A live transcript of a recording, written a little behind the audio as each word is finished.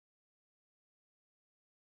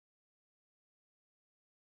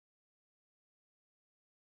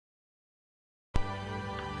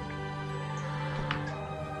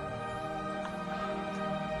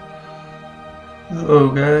Hello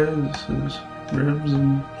guys, this is Ribs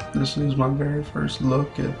and this is my very first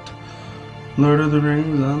look at Lord of the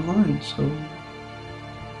Rings online, so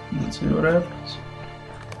let's see what happens.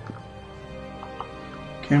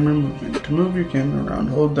 Camera movement. To move your camera around,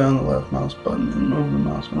 hold down the left mouse button and move the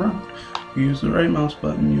mouse around. If you use the right mouse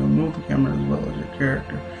button, you'll move the camera as well as your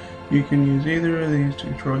character. You can use either of these to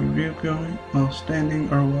control your viewpoint while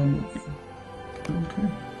standing or while moving. Okay,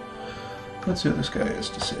 let's see what this guy has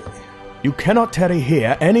to say. You cannot tarry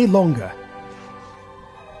here any longer.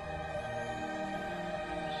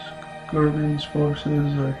 Gorgon's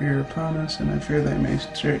forces are here upon us, and I fear they make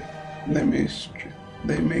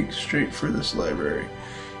straight for this library.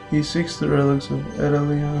 He seeks the relics of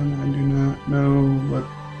Edelion. I do not know what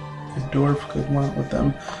a dwarf could want with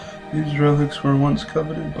them. These relics were once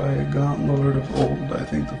coveted by a gaunt lord of old. I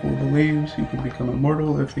think the fool believes he can become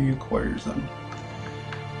immortal if he acquires them.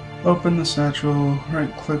 Open the satchel,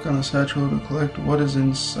 right-click on the satchel to collect what is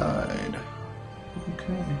inside.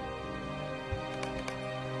 Okay.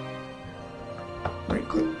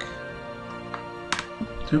 Right-click.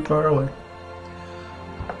 Too far away.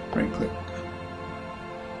 Right-click.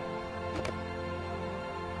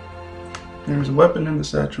 There's a weapon in the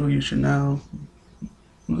satchel. You should now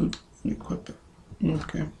loot and equip it.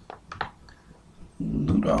 Okay.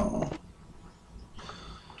 Loot all.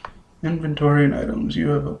 Inventory and items. You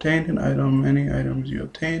have obtained an item. Any items you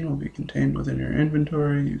obtain will be contained within your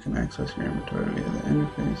inventory. You can access your inventory via the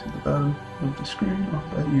interface at the bottom of the screen or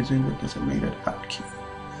by using the designated hotkey.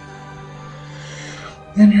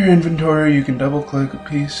 In your inventory, you can double-click a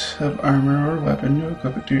piece of armor or weapon to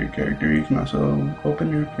equip it to your character. You can also open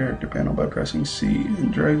your character panel by pressing C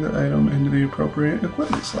and drag the item into the appropriate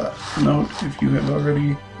equipment slot. Note, if you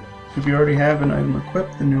already have an item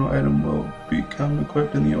equipped, the new item will become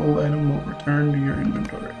equipped and the old item will return to your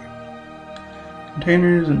inventory.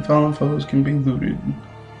 Containers and fallen foes can be looted.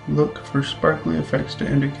 Look for sparkly effects to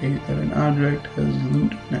indicate that an object has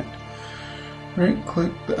loot in it.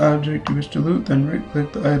 Right-click the object you wish to loot, then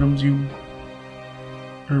right-click the items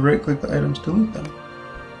to loot them.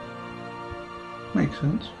 Makes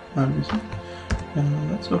sense, obviously. Now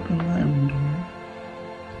let's open my inventory.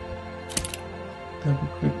 Double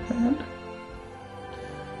click that.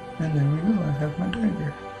 And there we go, I have my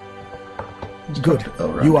dagger. Good,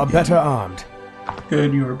 you are better armed.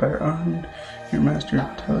 Good, you are better armed. Your master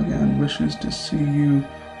Telegon wishes to see you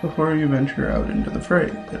before you venture out into the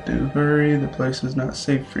fray. But do hurry, the place is not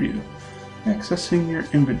safe for you. Accessing your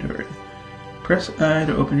inventory. Press I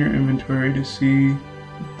to open your inventory to see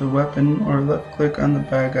the weapon, or left click on the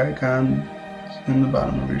bag icon in the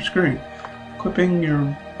bottom of your screen. Equipping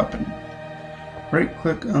your weapon.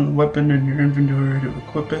 Right-click on the weapon in your inventory to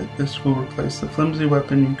equip it. This will replace the flimsy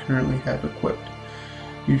weapon you currently have equipped.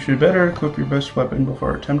 You should better equip your best weapon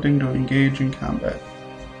before attempting to engage in combat.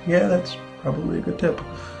 Yeah, that's probably a good tip.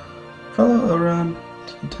 Follow Elrond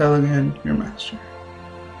to Telegon, your master.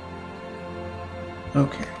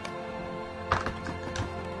 Okay.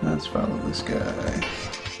 Let's follow this guy.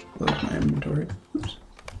 Close my inventory. Oops.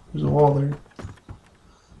 There's a wall there.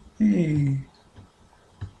 Hey.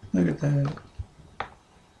 Look at that.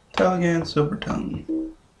 Telegon Silvertongue.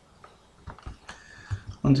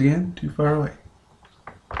 Once again, too far away.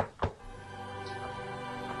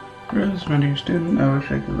 Rose, my dear student, I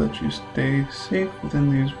wish I could let you stay safe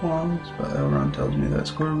within these walls, but Elrond tells me that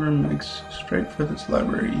Skorgrim makes straight for this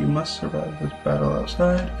library. You must survive this battle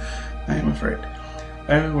outside. I am afraid.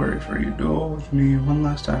 I worry for you. Duel with me one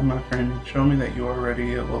last time, my friend, and show me that you are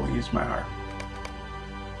ready. It will ease my heart.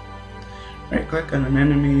 Right-click on an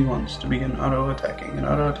enemy who wants to begin auto-attacking. An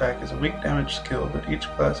auto-attack is a weak damage skill, but each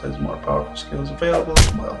class has more powerful skills available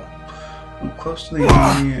as well. Move close to the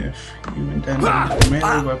enemy if you intend to use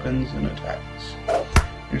melee weapons and attacks.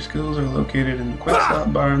 Your skills are located in the quick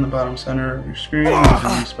slot bar in the bottom center of your screen. Using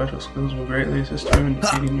these special skills will greatly assist you in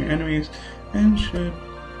defeating your enemies and should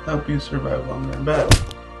help you survive longer in battle.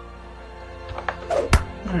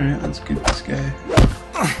 Alright, let's get this guy.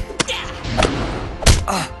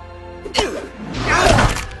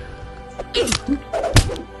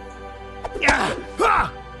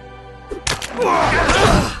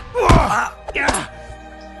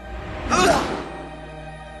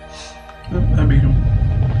 I beat him.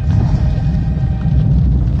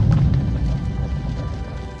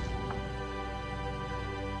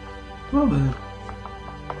 Well then.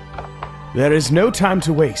 There is no time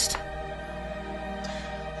to waste.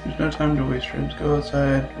 There's no time to waste, Ribs. Go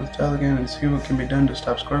outside with Telegon and see what can be done to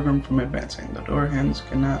stop Skorgrim from advancing. The door hands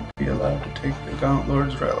cannot be allowed to take the Gaunt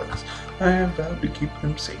Lord's relics. I have vowed to keep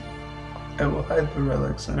them safe. I will hide the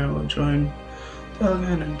relics, and I will join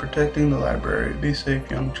Telegon in protecting the library. Be safe,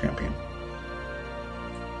 young champion.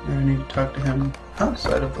 And I need to talk to him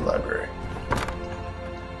outside of the library.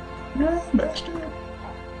 Yeah, bastard.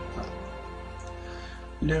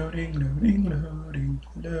 Loading, loading, loading,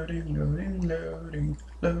 loading, loading, loading,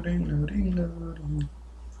 loading, loading, loading.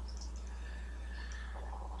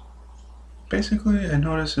 Basically, I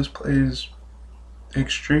noticed this plays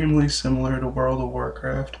extremely similar to World of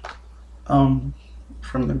Warcraft.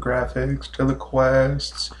 From the graphics to the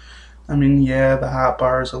quests. I mean, yeah, the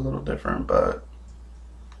hotbar is a little different, but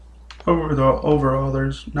overall,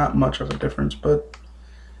 there's not much of a difference, but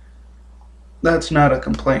that's not a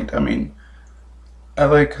complaint. I mean, I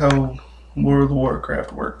like how World of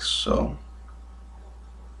Warcraft works, so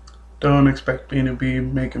don't expect me to be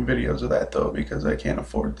making videos of that, though, because I can't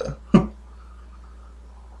afford the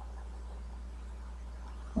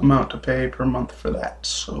amount to pay per month for that,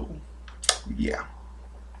 so yeah.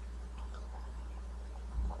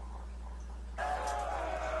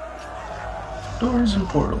 Doors and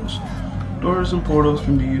portals. Doors and portals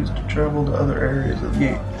can be used to travel to other areas of the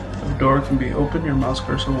game. If a door can be opened, your mouse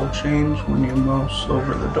cursor will change when you mouse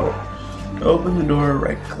over the door. To open the door,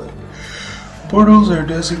 right-click. Portals are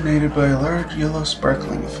designated by a large yellow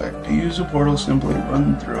sparkling effect. To use a portal, simply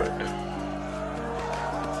run through it.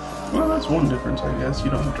 Well, that's one difference, I guess. You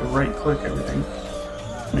don't have to right-click everything.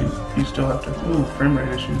 I mean, you still have to... Ooh, frame rate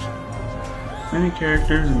issues. Many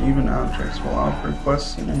characters and even objects will offer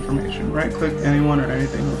quests and information. Right-click anyone or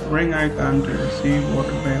anything with a ring icon to receive or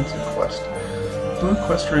advance a quest. Blue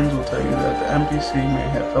quest rings will tell you that the NPC may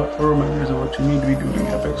have helpful reminders of what you need to be doing.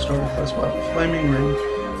 Epic story quest will have a flaming ring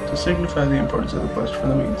to signify the importance of the quest for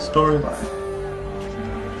the main storyline.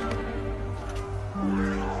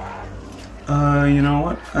 You know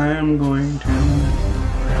what? I am going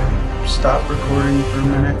to stop recording for a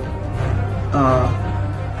minute.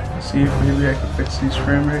 See if maybe I can fix these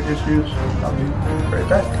frame rate issues. I'll be right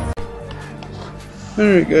back.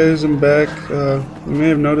 Alright guys, I'm back. You may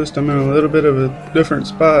have noticed I'm in a little bit of a different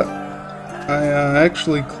spot. I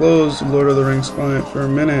actually closed Lord of the Rings client for a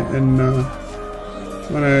minute, and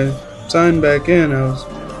when I signed back in, I was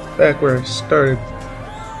back where I started.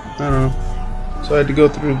 I don't know. So I had to go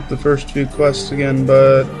through the first few quests again,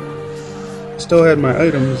 but I still had my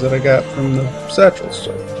items that I got from the satchels,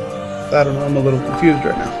 so I don't know, I'm a little confused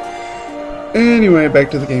right now. Anyway, back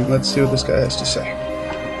to the game. Let's see what this guy has to say.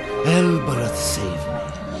 Elbereth, save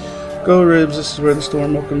me. Go Ribs, this is where the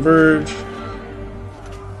storm will converge.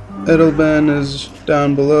 Edelben is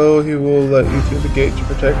down below. He will let you through the gate to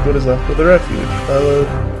protect what is left of the refuge. Follow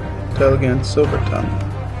Telgan Silver Tongue.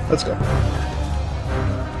 Let's go.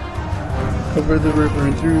 Cover the river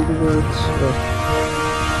and through the woods. Oh.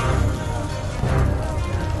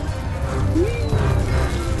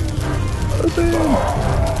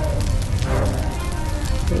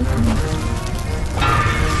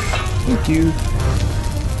 Thank you.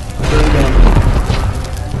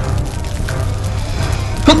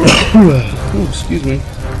 Oh, excuse me.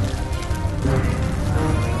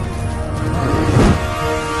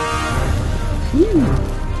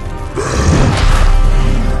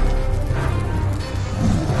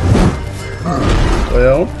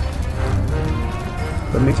 Well,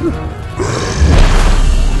 let me through.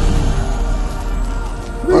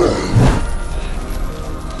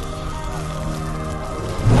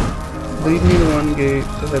 Lead me to one gate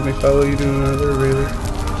to have me follow you to another, really.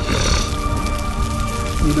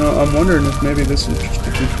 You know, I'm wondering if maybe this is just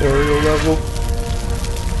a tutorial level.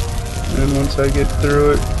 And once I get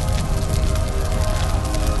through it,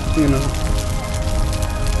 you know,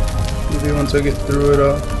 maybe once I get through it,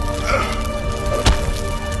 I'll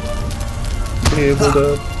be able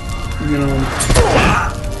to, you know,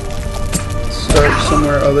 start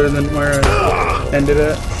somewhere other than where I ended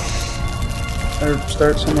at. Or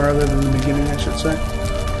start somewhere other than the beginning, I should say.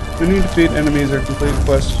 When you defeat enemies or complete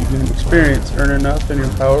quests, you gain experience. Earn enough and your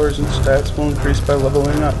powers and stats will increase by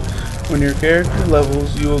leveling up. When your character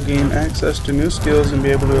levels, you will gain access to new skills and be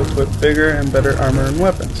able to equip bigger and better armor and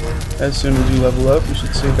weapons. As soon as you level up, you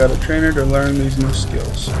should seek out a trainer to learn these new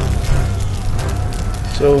skills.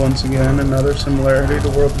 So once again, another similarity to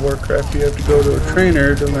World of Warcraft, you have to go to a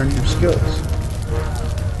trainer to learn your skills.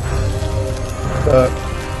 But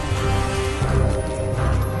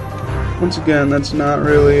once again, that's not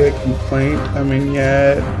really a complaint. I mean,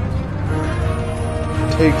 yeah,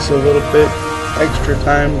 it takes a little bit extra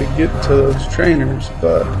time to get to those trainers,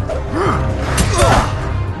 but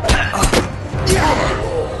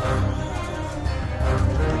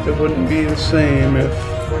it wouldn't be the same if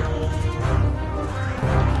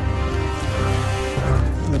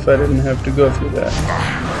I didn't have to go through that.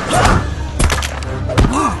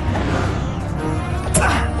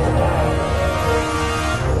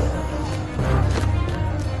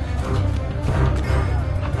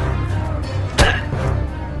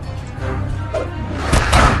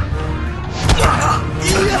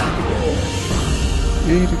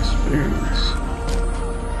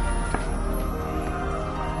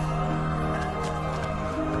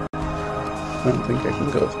 I don't think I can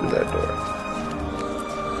go through that door.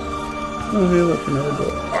 Oh, hey, look, another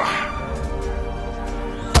door.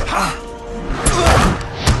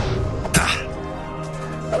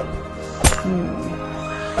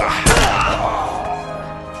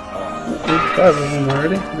 There's 5 of them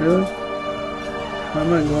already? Really? Why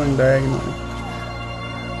am I going diagonally?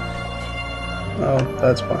 Oh,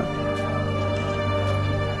 that's fine.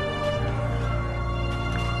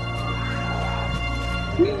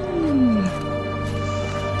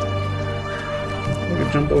 I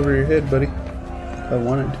could jump over your head, buddy, if I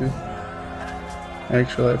wanted to.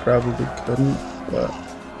 Actually, I probably couldn't, but...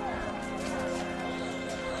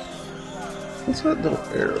 What's that little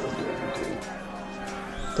arrow doing, dude?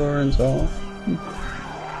 Thorin's Hall?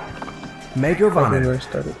 Make your Probably vomit. where I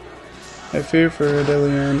started. I fear for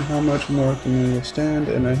Adelian, how much more can we withstand,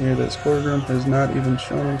 and I hear that Skorgrim has not even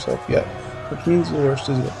shown himself yet, which means the worst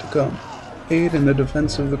is yet to come. Aid in the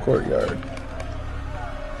defense of the courtyard.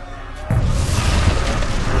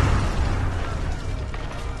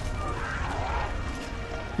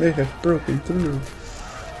 They have broken through.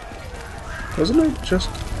 Wasn't I just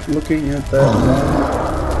looking at that one?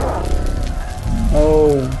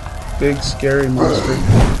 Oh, big scary monster.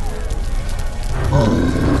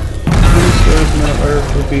 Middle Earth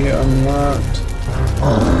will be unlocked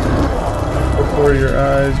before your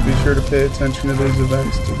eyes. Be sure to pay attention to these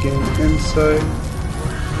events to gain insight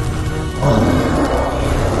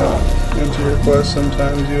into your quest.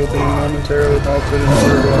 Sometimes you will be momentarily halted in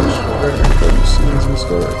order to watch very important scenes and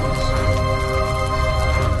stories.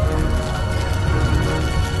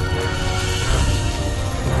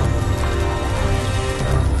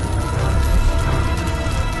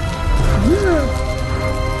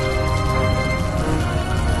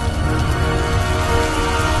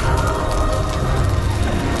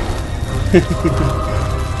 Oh,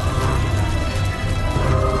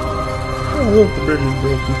 look, the bridge is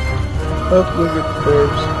broken. Oh, look at the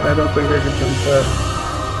corpse. I don't think I can jump that.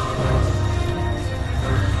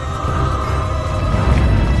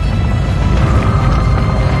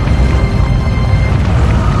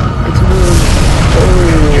 It's a ruin. Oh,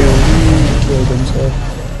 he killed himself.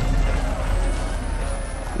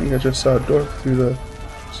 I think I just saw a door through the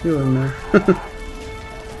ceiling there.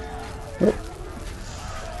 Oh.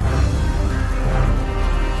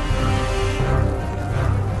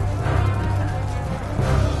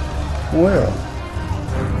 Well,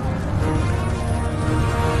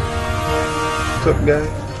 what's up, guy?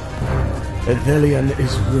 Adelian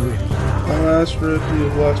is ruined. Alas, Rook, you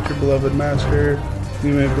have lost your beloved master.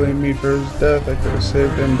 You may blame me for his death. I could have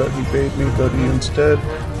saved him, but he bade me go to you instead.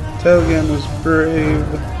 Telgan was brave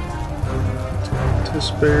to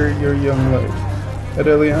spare your young life.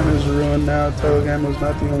 Adelian is ruined now. Telgan was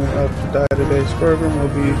not the only elf to die today. Skorgrim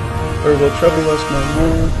will trouble us no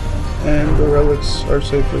more, and the relics are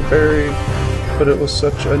safely buried, but it was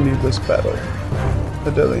such a needless battle.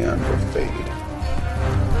 Adelian will fade.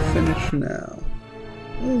 Finish now.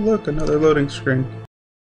 Oh look, another loading screen.